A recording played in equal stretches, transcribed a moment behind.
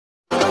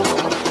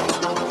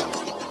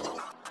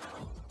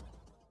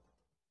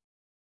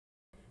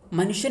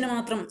മനുഷ്യന്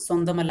മാത്രം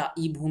സ്വന്തമല്ല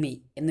ഈ ഭൂമി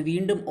എന്ന്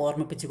വീണ്ടും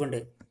ഓർമ്മിപ്പിച്ചുകൊണ്ട്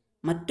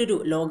മറ്റൊരു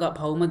ലോക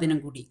ഭൗമദിനം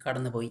കൂടി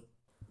കടന്നുപോയി.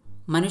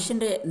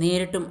 മനുഷ്യൻ്റെ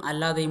നേരിട്ടും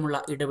അല്ലാതെയുമുള്ള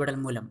ഇടപെടൽ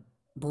മൂലം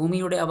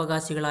ഭൂമിയുടെ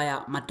അവകാശികളായ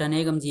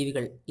മറ്റനേകം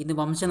ജീവികൾ ഇന്ന്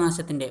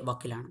വംശനാശത്തിൻ്റെ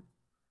വക്കിലാണ്.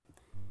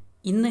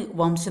 ഇന്ന്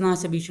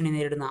വംശനാശ ഭീഷണി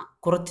നേരിടുന്ന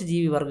കുറച്ച്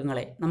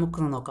ജീവിവർഗങ്ങളെ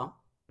നമുക്കൊന്ന് നോക്കാം.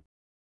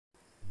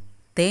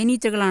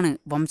 തേനീച്ചകളാണ്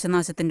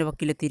വംശനാശത്തിൻ്റെ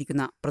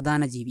വക്കിലെത്തിയിരിക്കുന്ന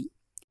പ്രധാന ജീവി.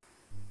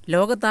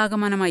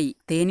 ലോകത്താകമാനമായി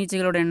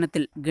തേനീച്ചകളുടെ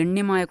എണ്ണത്തിൽ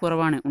ഗണ്യമായ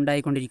കുറവാണ്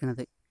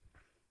ഉണ്ടായിക്കൊണ്ടിരിക്കുന്നത്.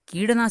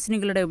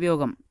 കീടനാശിനികളുടെ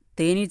ഉപയോഗം,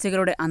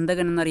 തേനീച്ചകളുടെ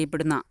അന്തകൻ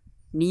എന്നറിയപ്പെടുന്ന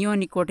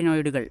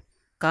നിയോനിക്കോട്ടിനോയിഡുകൾ,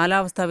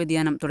 കാലാവസ്ഥാ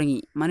വ്യതിയാനം തുടങ്ങി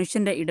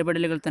മനുഷ്യൻ്റെ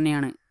ഇടപെടലുകൾ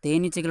തന്നെയാണ്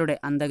തേനീച്ചകളുടെ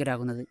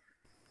അന്തകരാകുന്നത്.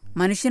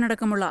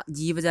 മനുഷ്യനടക്കമുള്ള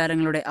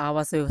ജീവജാലങ്ങളുടെ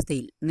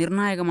ആവാസവ്യവസ്ഥയിൽ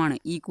നിർണായകമാണ്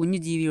ഈ കുഞ്ഞു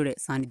ജീവിയുടെ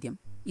സാന്നിധ്യം.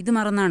 ഇത്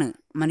മറന്നാണ്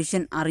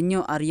മനുഷ്യൻ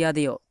അറിഞ്ഞോ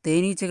അറിയാതെയോ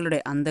തേനീച്ചകളുടെ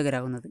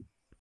അന്തകരാകുന്നത്.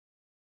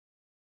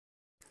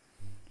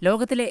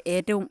 ലോകത്തിലെ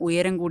ഏറ്റവും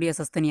ഉയരം കൂടിയ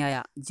സസ്തനിയായ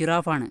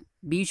ജിറാഫാണ്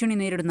ഭീഷണി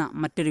നേരിടുന്ന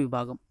മറ്റൊരു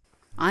വിഭാഗം.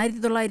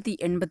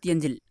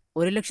 1985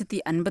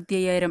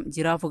 1,55,000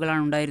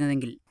 ജിറാഫുകളാണ്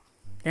ഉണ്ടായിരുന്നതെങ്കിൽ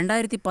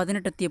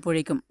 2018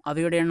 എത്തിയപ്പോഴേക്കും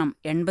അവയുടെ എണ്ണം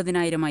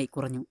 80,000-ആയി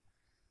കുറഞ്ഞു.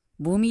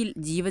 ഭൂമിയിൽ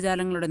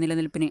ജീവജാലങ്ങളുടെ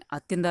നിലനിൽപ്പിന്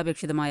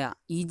അത്യന്താപേക്ഷിതമായ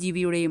ഈ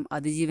ജീവിയുടെയും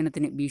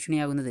അതിജീവനത്തിന്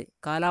ഭീഷണിയാകുന്നത്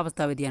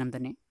കാലാവസ്ഥാ വ്യതിയാനം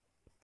തന്നെ.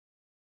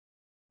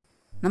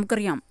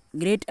 നമുക്കറിയാം,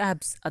 ഗ്രേറ്റ്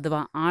ആപ്സ്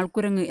അഥവാ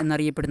ആൾക്കുരങ്ങ്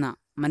എന്നറിയപ്പെടുന്ന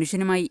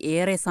മനുഷ്യനുമായി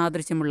ഏറെ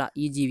സാദൃശ്യമുള്ള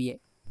ഈ ജീവിയെ.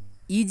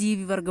 ഈ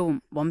ജീവിവർഗവും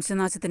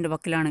വംശനാശത്തിൻ്റെ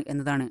വക്കിലാണ്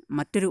എന്നതാണ്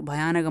മറ്റൊരു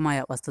ഭയാനകമായ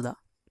വസ്തുത.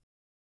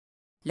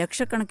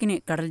 ലക്ഷക്കണക്കിന്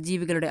കടൽ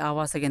ജീവികളുടെ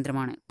ആവാസ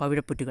കേന്ദ്രമാണ്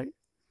പവിഴപ്പുറ്റുകൾ.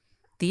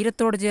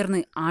 തീരത്തോട് ചേർന്ന്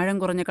ആഴം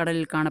കുറഞ്ഞ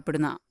കടലിൽ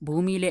കാണപ്പെടുന്ന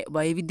ഭൂമിയിലെ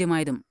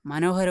വൈവിധ്യമായതും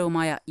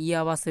മനോഹരവുമായ ഈ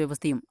ആവാസ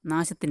വ്യവസ്ഥയും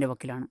നാശത്തിൻ്റെ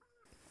വക്കിലാണ്.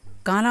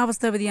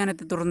 കാലാവസ്ഥാ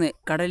വ്യതിയാനത്തെ തുടർന്ന്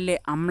കടലിലെ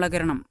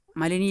അമ്ലകരണം,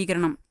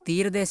 മലിനീകരണം,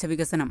 തീരദേശ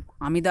വികസനം,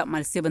 അമിത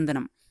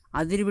മത്സ്യബന്ധനം,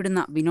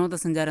 അതിരുവിടുന്ന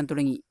വിനോദസഞ്ചാരം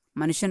തുടങ്ങി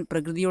മനുഷ്യൻ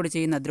പ്രകൃതിയോട്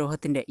ചെയ്യുന്ന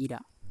ദ്രോഹത്തിൻ്റെ ഇര.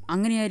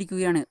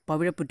 അങ്ങനെയായിരിക്കുകയാണ്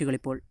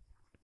പവിഴപ്പുറ്റുകളിപ്പോൾ.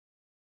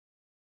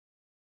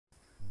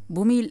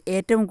 ഭൂമിയിൽ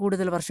ഏറ്റവും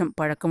കൂടുതൽ വർഷം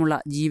പഴക്കമുള്ള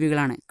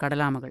ജീവികളാണ്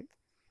കടലാമകൾ.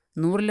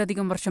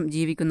 100-ലധികം വർഷം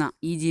ജീവിക്കുന്ന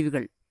ഈ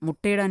ജീവികൾ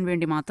മുട്ടയിടാൻ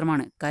വേണ്ടി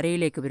മാത്രമാണ്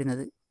കരയിലേക്ക്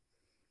വരുന്നത്.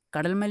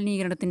 കടൽ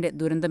മലിനീകരണത്തിൻ്റെ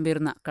ദുരന്തം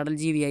പേറുന്ന കടൽ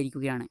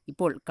ജീവിയായിരിക്കുകയാണ്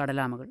ഇപ്പോൾ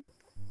കടലാമകൾ.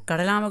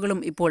 കടലാമകളും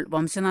ഇപ്പോൾ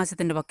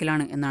വംശനാശത്തിൻ്റെ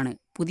വക്കിലാണ് എന്നാണ്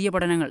പുതിയ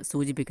പഠനങ്ങൾ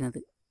സൂചിപ്പിക്കുന്നത്.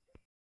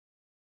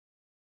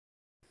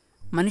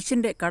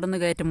 മനുഷ്യൻ്റെ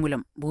കടന്നുകയറ്റം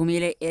മൂലം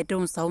ഭൂമിയിലെ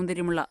ഏറ്റവും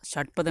സൗന്ദര്യമുള്ള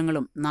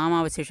ഷഡ്പദങ്ങളും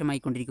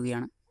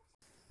നാമാവശേഷമായിക്കൊണ്ടിരിക്കുകയാണ്.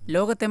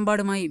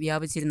 ലോകത്തെമ്പാടുമായി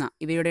വ്യാപിച്ചിരുന്ന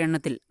ഇവയുടെ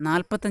എണ്ണത്തിൽ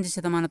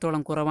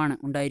 45% കുറവാണ്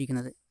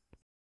ഉണ്ടായിരിക്കുന്നത്.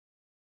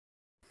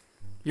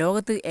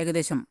 ലോകത്ത്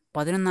ഏകദേശം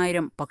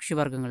 11,000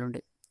 പക്ഷിവർഗങ്ങളുണ്ട്.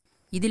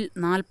 ഇതിൽ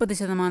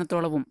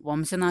 40%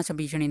 വംശനാശ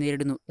ഭീഷണി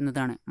നേരിടുന്നു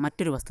എന്നതാണ്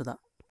മറ്റൊരു വസ്തുത.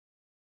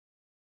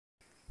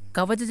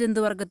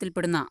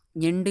 കവചജന്തുവർഗത്തിൽപ്പെടുന്ന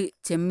ഞണ്ട്,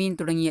 ചെമ്മീൻ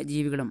തുടങ്ങിയ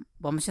ജീവികളും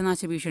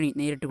വംശനാശ ഭീഷണി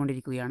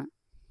നേരിട്ടുകൊണ്ടിരിക്കുകയാണ്.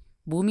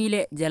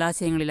 ഭൂമിയിലെ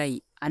ജലാശയങ്ങളിലായി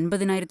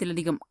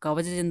 50,000-ലധികം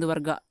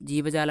കവചജന്തുവർഗ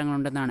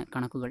ജീവജാലങ്ങളുണ്ടെന്നാണ്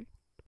കണക്കുകൾ.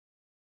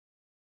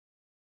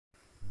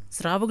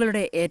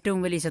 സ്രാവുകളുടെ ഏറ്റവും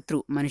വലിയ ശത്രു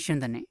മനുഷ്യൻ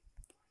തന്നെ.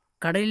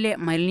 കടലിലെ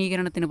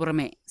മലിനീകരണത്തിന്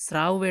പുറമെ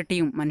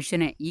സ്രാവുവേട്ടയും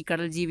മനുഷ്യനെ ഈ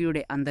കടൽ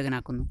ജീവിയുടെ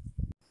അന്തകനാക്കുന്നു.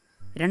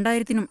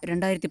 2000-നും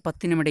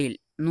 2010-നും ഇടയിൽ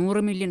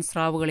 100 മില്യൺ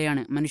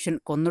സ്രാവുകളെയാണ് മനുഷ്യൻ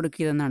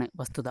കൊന്നൊടുക്കിയതെന്നാണ്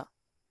വസ്തുത.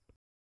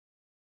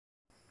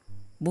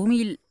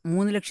 ഭൂമിയിൽ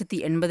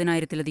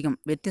 3,80,000-ലധികം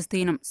വ്യത്യസ്ത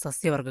ഇനം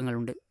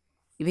സസ്യവർഗ്ഗങ്ങളുണ്ട്.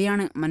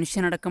 ഇവയാണ്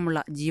മനുഷ്യനടക്കമുള്ള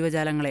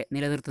ജീവജാലങ്ങളെ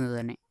നിലനിർത്തുന്നത്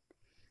തന്നെ.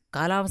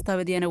 കാലാവസ്ഥാ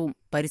വ്യതിയാനവും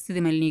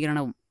പരിസ്ഥിതി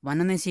മലിനീകരണവും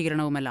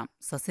വനനശീകരണവുമെല്ലാം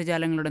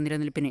സസ്യജാലങ്ങളുടെ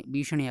നിലനിൽപ്പിന്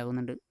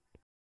ഭീഷണിയാകുന്നുണ്ട്.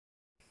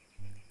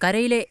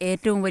 കരയിലെ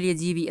ഏറ്റവും വലിയ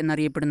ജീവി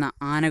എന്നറിയപ്പെടുന്ന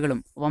ആനകളും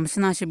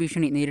വംശനാശ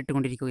ഭീഷണി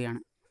നേരിട്ടുകൊണ്ടിരിക്കുകയാണ്.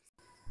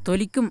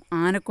 തൊലിക്കും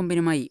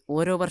ആനക്കൊമ്പിനുമായി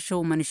ഓരോ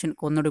വർഷവും മനുഷ്യൻ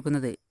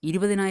കൊന്നൊടുക്കുന്നത്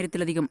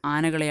 20,000-ലധികം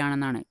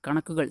ആനകളെയാണെന്നാണ്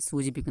കണക്കുകൾ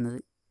സൂചിപ്പിക്കുന്നത്.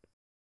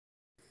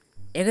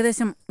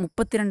 ഏകദേശം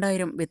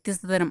 32,000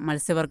 വ്യത്യസ്ത തരം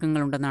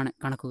മത്സ്യവർഗ്ഗങ്ങളുണ്ടെന്നാണ്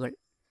കണക്കുകൾ.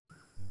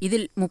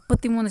 ഇതിൽ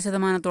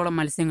 33%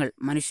 മത്സ്യങ്ങൾ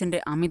മനുഷ്യൻ്റെ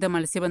അമിത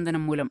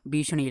മത്സ്യബന്ധനം മൂലം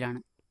ഭീഷണിയിലാണ്.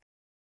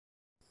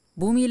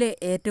 ഭൂമിയിലെ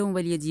ഏറ്റവും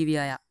വലിയ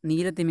ജീവിയായ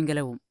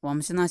നീലത്തിമിംഗലവും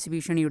വംശനാശ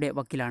ഭീഷണിയുടെ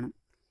വക്കിലാണ്.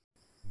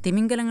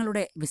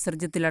 തിമിംഗലങ്ങളുടെ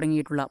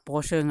വിസർജ്യത്തിലടങ്ങിയിട്ടുള്ള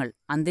പോഷകങ്ങൾ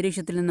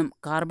അന്തരീക്ഷത്തിൽ നിന്നും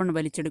കാർബൺ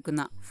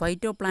വലിച്ചെടുക്കുന്ന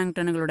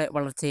ഫൈറ്റോപ്ലാങ്ക്ടണുകളുടെ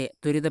വളർച്ചയെ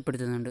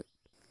ത്വരിതപ്പെടുത്തുന്നുണ്ട്.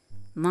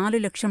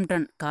 4 ലക്ഷം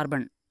ടൺ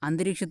കാർബൺ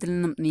അന്തരീക്ഷത്തിൽ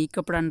നിന്നും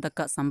നീക്കപ്പെടാൻ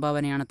തക്ക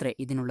സംഭാവനയാണത്രേ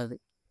ഇതിനുള്ളത്.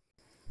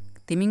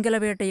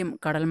 തിമിംഗലവേട്ടയും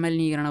കടൽ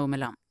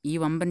മലിനീകരണവുമെല്ലാം ഈ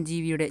വമ്പൻ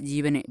ജീവിയുടെ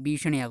ജീവന്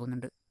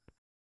ഭീഷണിയാകുന്നുണ്ട്.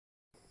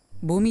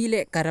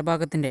 ഭൂമിയിലെ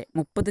കരഭാഗത്തിൻ്റെ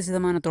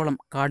 30%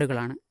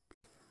 കാടുകളാണ്.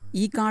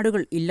 ഈ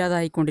കാടുകൾ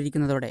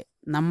ഇല്ലാതായിക്കൊണ്ടിരിക്കുന്നതോടെ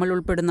നമ്മൾ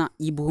ഉൾപ്പെടുന്ന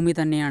ഈ ഭൂമി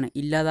തന്നെയാണ്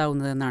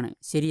ഇല്ലാതാവുന്നതെന്നാണ്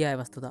ശരിയായ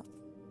വസ്തുത.